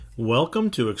Welcome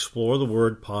to Explore the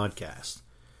Word podcast.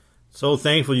 So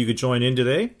thankful you could join in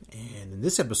today. And in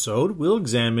this episode, we'll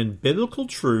examine biblical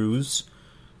truths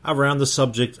around the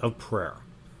subject of prayer.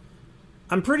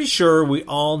 I'm pretty sure we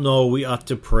all know we ought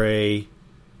to pray,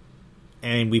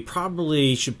 and we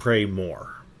probably should pray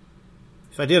more.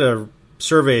 If I did a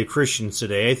survey of Christians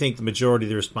today, I think the majority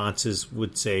of the responses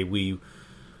would say we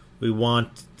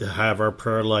want to have our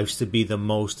prayer lives to be the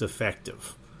most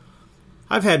effective.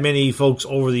 I've had many folks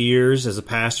over the years as a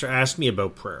pastor ask me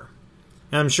about prayer.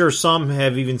 And I'm sure some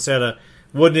have even said,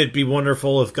 wouldn't it be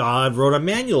wonderful if God wrote a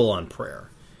manual on prayer?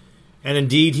 And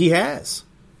indeed he has.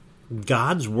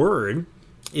 God's Word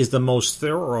is the most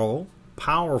thorough,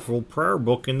 powerful prayer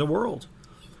book in the world.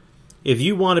 If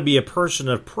you want to be a person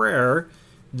of prayer,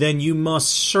 then you must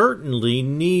certainly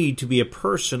need to be a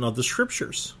person of the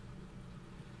Scriptures.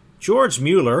 George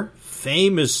Mueller,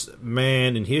 famous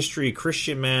man in history,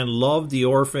 Christian man, loved the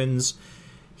orphans.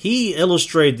 He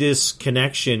illustrated this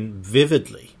connection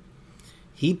vividly.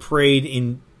 He prayed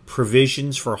in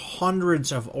provisions for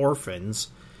hundreds of orphans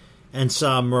and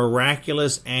saw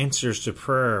miraculous answers to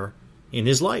prayer in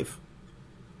his life.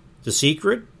 The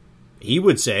secret, he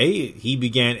would say, he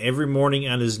began every morning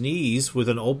on his knees with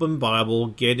an open Bible,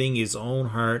 getting his own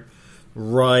heart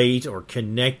right or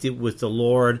connected with the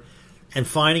Lord, and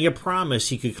finding a promise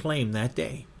he could claim that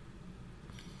day.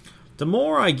 The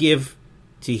more I give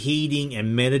to heeding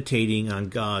and meditating on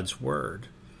God's Word,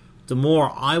 the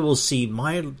more I will see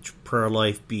my prayer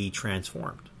life be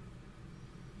transformed.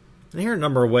 And here are a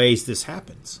number of ways this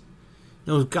happens.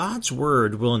 God's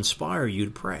Word will inspire you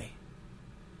to pray.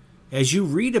 As you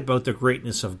read about the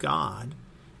greatness of God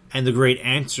and the great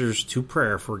answers to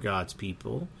prayer for God's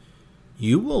people,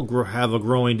 you will have a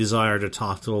growing desire to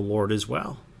talk to the Lord as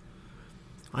well.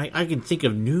 I can think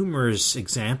of numerous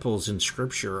examples in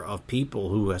Scripture of people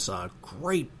who has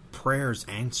great prayers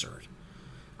answered.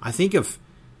 I think of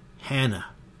Hannah.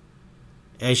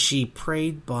 As she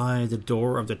prayed by the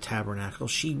door of the tabernacle,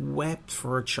 she wept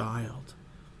for a child.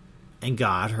 And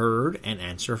God heard and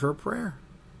answered her prayer.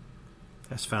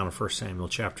 That's found in 1 Samuel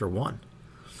chapter 1.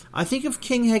 I think of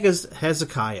King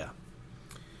Hezekiah.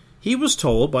 He was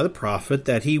told by the prophet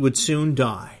that he would soon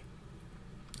die.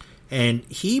 And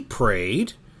he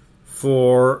prayed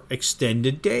for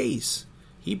extended days.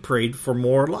 He prayed for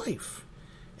more life.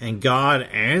 And God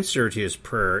answered his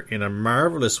prayer in a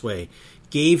marvelous way,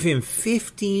 gave him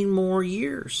 15 more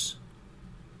years.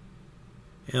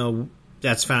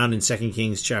 That's found in 2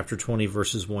 Kings chapter 20,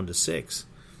 verses 1 to 6.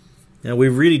 Now, we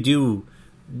really do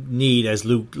need, as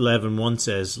Luke 11:1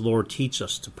 says, Lord, teach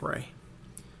us to pray.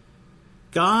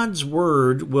 God's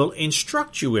Word will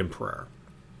instruct you in prayer.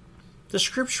 The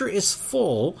Scripture is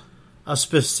full of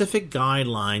specific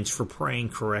guidelines for praying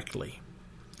correctly.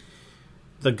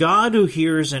 The God who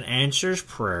hears and answers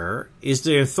prayer is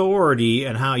the authority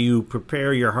in how you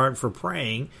prepare your heart for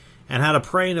praying and how to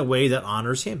pray in a way that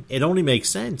honors Him. It only makes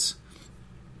sense.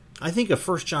 I think of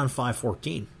 1 John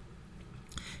 5:14.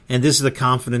 And this is the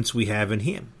confidence we have in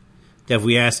Him, that if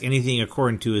we ask anything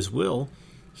according to His will,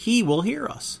 He will hear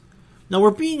us. Now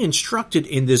we're being instructed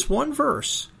in this one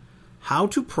verse how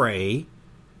to pray,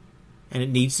 and it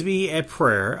needs to be a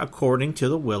prayer according to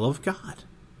the will of God.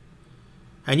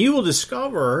 And you will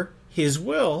discover His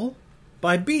will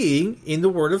by being in the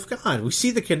Word of God. We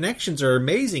see the connections are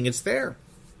amazing. It's there.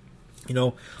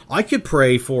 I could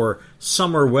pray for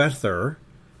summer weather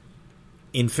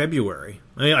in February.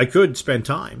 I could spend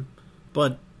time,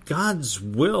 but God's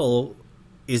will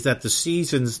is that the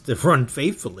seasons that run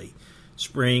faithfully: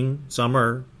 spring,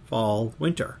 summer, fall,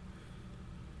 winter.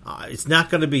 It's not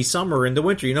going to be summer in the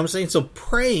winter. You know what I'm saying? So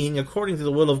praying according to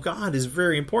the will of God is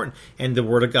very important. And the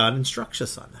Word of God instructs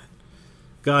us on that.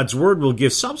 God's Word will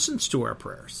give substance to our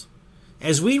prayers.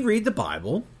 As we read the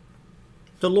Bible,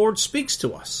 the Lord speaks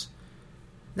to us.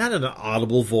 Not in an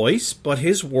audible voice, but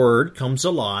His Word comes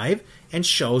alive and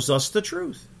shows us the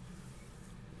truth.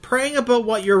 Praying about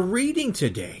what you're reading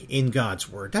today in God's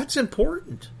Word, that's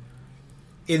important.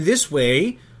 In this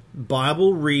way,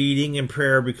 Bible reading and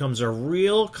prayer becomes a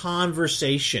real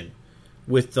conversation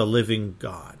with the living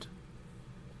God.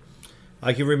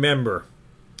 I can remember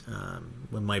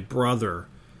when my brother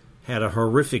had a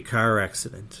horrific car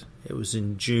accident. It was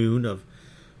in June of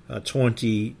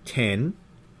 2010.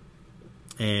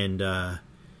 And I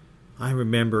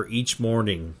remember each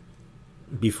morning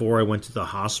before I went to the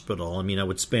hospital, I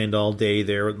would spend all day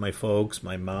there with my folks,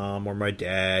 my mom or my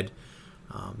dad,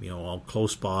 all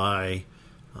close by.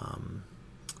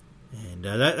 And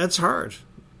that's hard.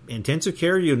 Intensive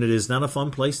care unit is not a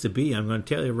fun place to be, I'm going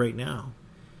to tell you right now.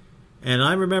 And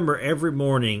I remember every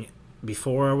morning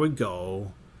before I would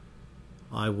go,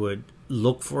 I would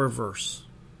look for a verse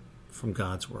from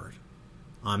God's Word.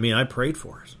 I mean, I prayed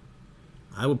for it.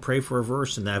 I would pray for a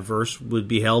verse, and that verse would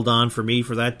be held on for me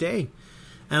for that day.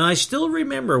 And I still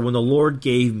remember when the Lord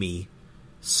gave me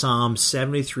Psalm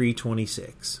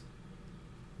 73:26.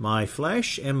 My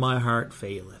flesh and my heart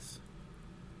faileth,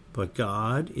 but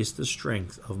God is the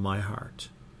strength of my heart,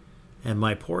 and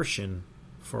my portion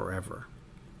forever.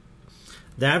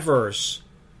 That verse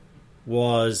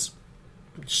was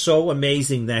so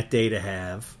amazing that day to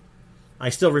have. I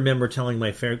still remember telling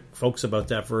my folks about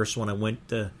that verse when I went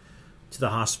to the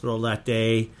hospital that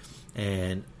day,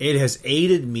 and it has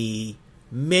aided me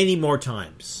many more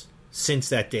times since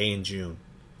that day in June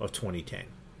of 2010.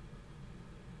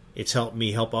 It's helped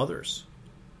me help others.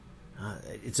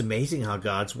 It's amazing how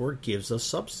God's Word gives us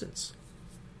substance.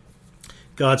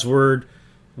 God's Word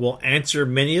will answer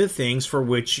many of the things for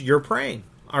which you're praying.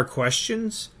 Our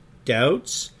questions,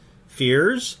 doubts,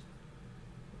 fears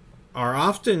are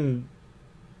often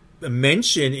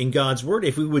mentioned in God's Word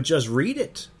if we would just read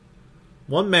it.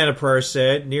 One man of prayer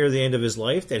said near the end of his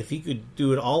life that if he could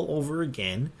do it all over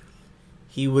again,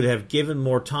 he would have given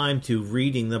more time to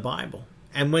reading the Bible.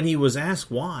 And when he was asked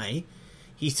why,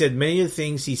 he said many of the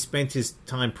things he spent his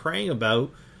time praying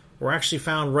about were actually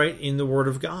found right in the Word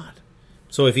of God.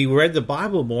 So if he read the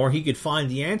Bible more, he could find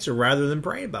the answer rather than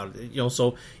pray about it.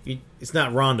 So it's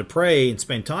not wrong to pray and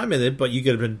spend time with it, but you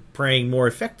could have been praying more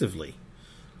effectively.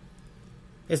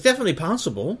 It's definitely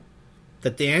possible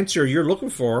that the answer you're looking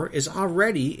for is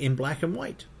already in black and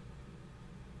white.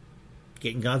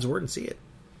 Get in God's Word and see it.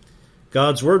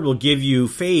 God's Word will give you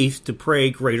faith to pray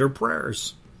greater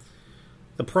prayers.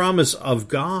 The promises of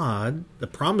God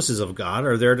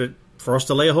are there for us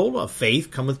to lay hold of. Faith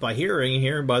cometh by hearing, and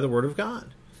hearing by the Word of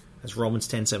God. That's Romans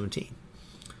 10:17.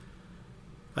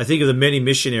 I think of the many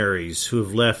missionaries who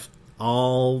have left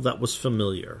all that was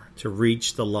familiar to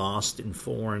reach the lost in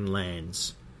foreign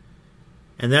lands.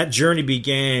 And that journey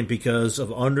began because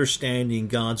of understanding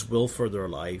God's will for their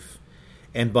life.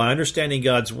 And by understanding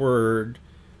God's Word,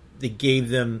 it gave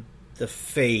them the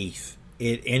faith.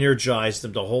 It energized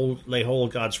them to lay hold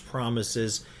of God's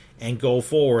promises and go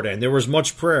forward. And there was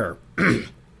much prayer.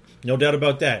 No doubt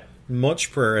about that.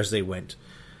 Much prayer as they went.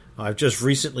 I've just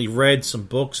recently read some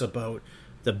books about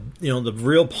the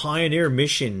real pioneer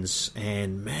missions.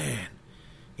 And man,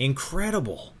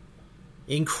 incredible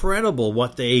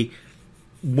what they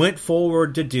went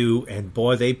forward to do, and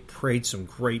boy, they prayed some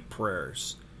great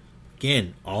prayers.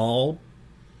 Again, all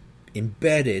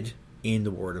embedded in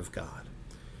the Word of God.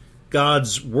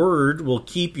 God's Word will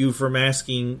keep you from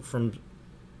asking for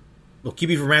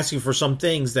some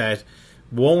things that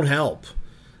won't help.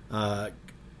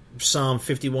 Psalm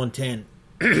 51:10.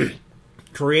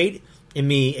 Create in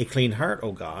me a clean heart,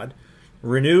 O God.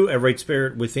 Renew a right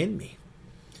spirit within me.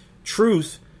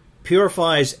 Truth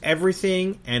purifies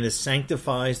everything, and it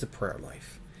sanctifies the prayer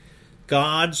life.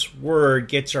 God's Word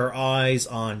gets our eyes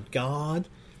on God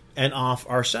and off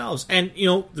ourselves. And,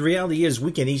 the reality is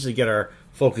we can easily get our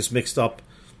focus mixed up,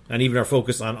 and even our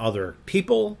focus on other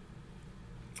people,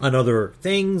 on other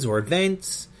things or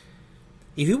events.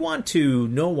 If you want to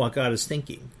know what God is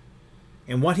thinking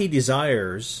and what He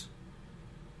desires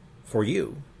for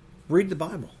you, read the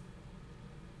Bible.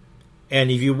 And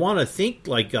if you want to think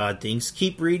like God thinks,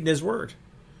 keep reading His Word.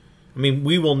 I mean,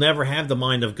 we will never have the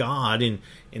mind of God in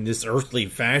this earthly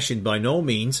fashion by no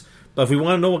means. But if we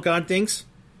want to know what God thinks,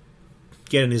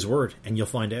 get in His Word and you'll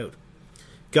find out.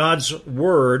 God's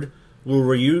Word will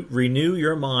renew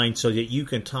your mind so that you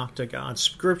can talk to God.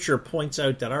 Scripture points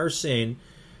out that our sin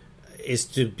is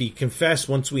to be confessed.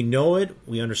 Once we know it,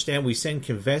 we understand we sin,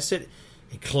 confess it.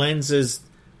 It cleanses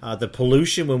the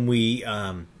pollution when we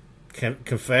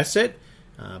confess it.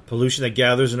 Pollution that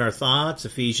gathers in our thoughts.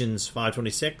 Ephesians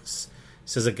 5:26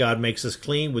 says that God makes us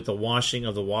clean with the washing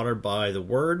of the water by the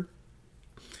Word.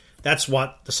 That's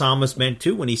what the psalmist meant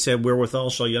too when he said, "Wherewithal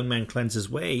shall a young man cleanse his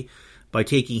way? By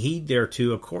taking heed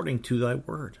thereto according to thy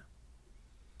word."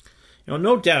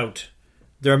 No doubt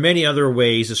there are many other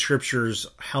ways the Scriptures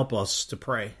help us to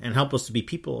pray and help us to be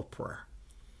people of prayer.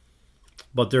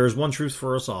 But there is one truth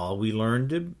for us all. We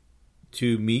learn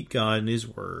to meet God in His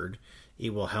Word.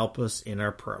 It will help us in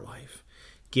our prayer life.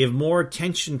 Give more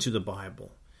attention to the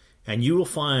Bible, and you will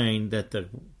find that the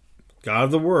God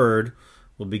of the Word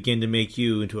will begin to make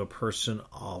you into a person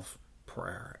of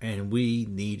prayer. And we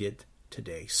need it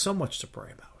today. So much to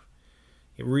pray about.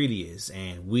 It really is.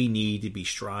 And we need to be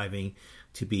striving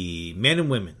to be men and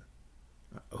women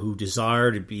who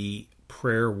desire to be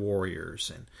prayer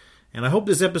warriors. And I hope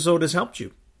this episode has helped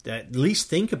you. At least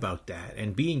think about that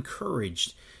and be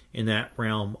encouraged in that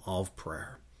realm of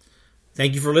prayer.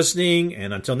 Thank you for listening,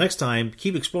 and until next time,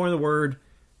 keep exploring the Word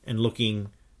and looking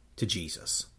to Jesus.